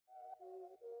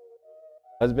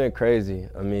It's been crazy.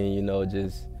 I mean,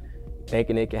 just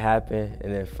thinking it could happen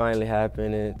and then finally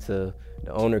happening to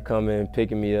the owner coming,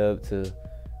 picking me up to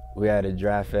we had a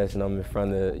draft fest and I'm in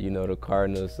front of, the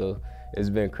Cardinals. So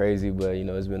it's been crazy, but,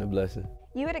 it's been a blessing.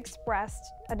 You had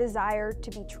expressed a desire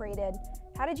to be traded.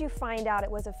 How did you find out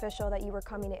it was official that you were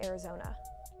coming to Arizona?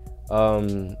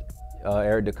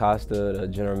 Eric DaCosta, the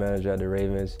general manager at the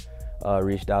Ravens,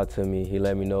 reached out to me. He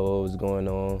let me know what was going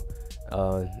on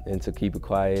and to keep it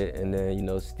quiet. And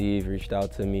then, Steve reached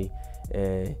out to me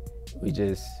and we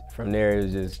just, from there, it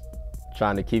was just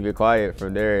trying to keep it quiet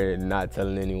from there and not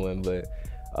telling anyone. But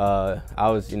I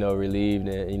was, relieved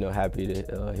and, happy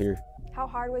to hear. How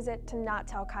hard was it to not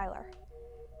tell Kyler?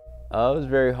 It was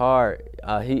very hard.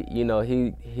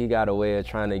 He got a way of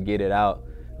trying to get it out.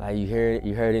 Like you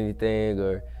heard anything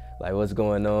or like what's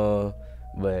going on,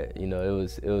 but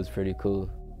it was pretty cool.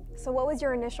 So what was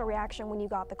your initial reaction when you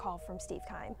got the call from Steve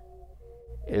Keim?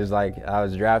 It was like I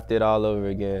was drafted all over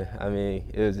again. I mean,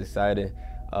 it was exciting.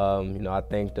 I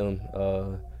thanked them,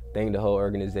 thanked the whole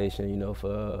organization,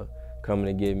 for coming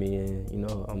to get me,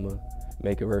 and I'm gonna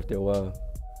make it worth their while.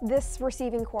 This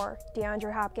receiving core,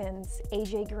 DeAndre Hopkins,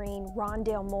 AJ Green,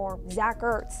 Rondale Moore, Zach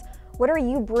Ertz, what are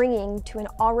you bringing to an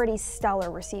already stellar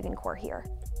receiving core here?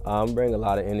 I'm bringing a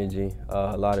lot of energy,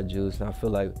 a lot of juice, and I feel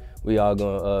like we all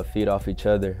gonna feed off each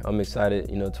other. I'm excited,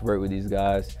 to work with these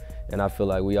guys, and I feel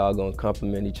like we all gonna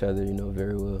complement each other,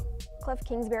 very well. Cliff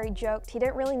Kingsbury joked he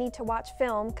didn't really need to watch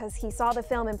film because he saw the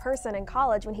film in person in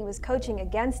college when he was coaching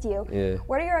against you. Yeah.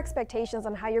 What are your expectations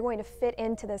on how you're going to fit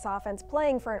into this offense,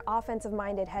 playing for an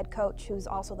offensive-minded head coach who's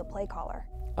also the play caller?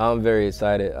 I'm very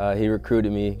excited. He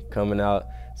recruited me coming out,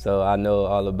 so I know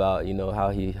all about how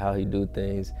he do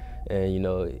things, and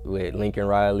with Lincoln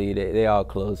Riley, they all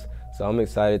close. So I'm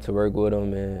excited to work with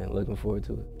him and looking forward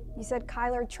to it. You said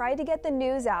Kyler tried to get the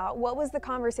news out. What was the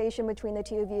conversation between the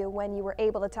two of you when you were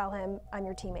able to tell him, I'm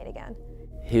your teammate again?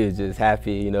 He was just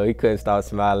happy, he couldn't stop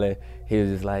smiling. He was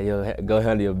just like, yo, go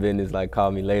handle your business, like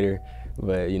call me later.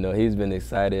 But he's been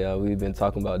excited. We've been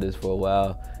talking about this for a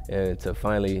while, and to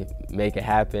finally make it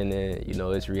happen and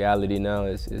it's reality now,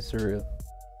 it's surreal.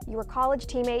 You were college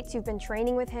teammates, you've been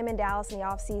training with him in Dallas in the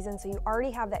offseason, so you already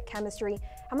have that chemistry.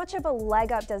 How much of a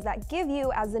leg up does that give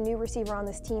you as the new receiver on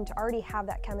this team to already have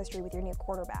that chemistry with your new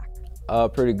quarterback?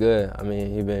 Pretty good. I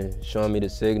mean, he's been showing me the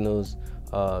signals,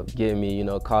 getting me,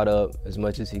 caught up as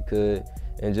much as he could,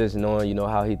 and just knowing,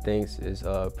 how he thinks is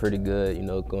pretty good,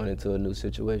 going into a new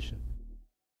situation.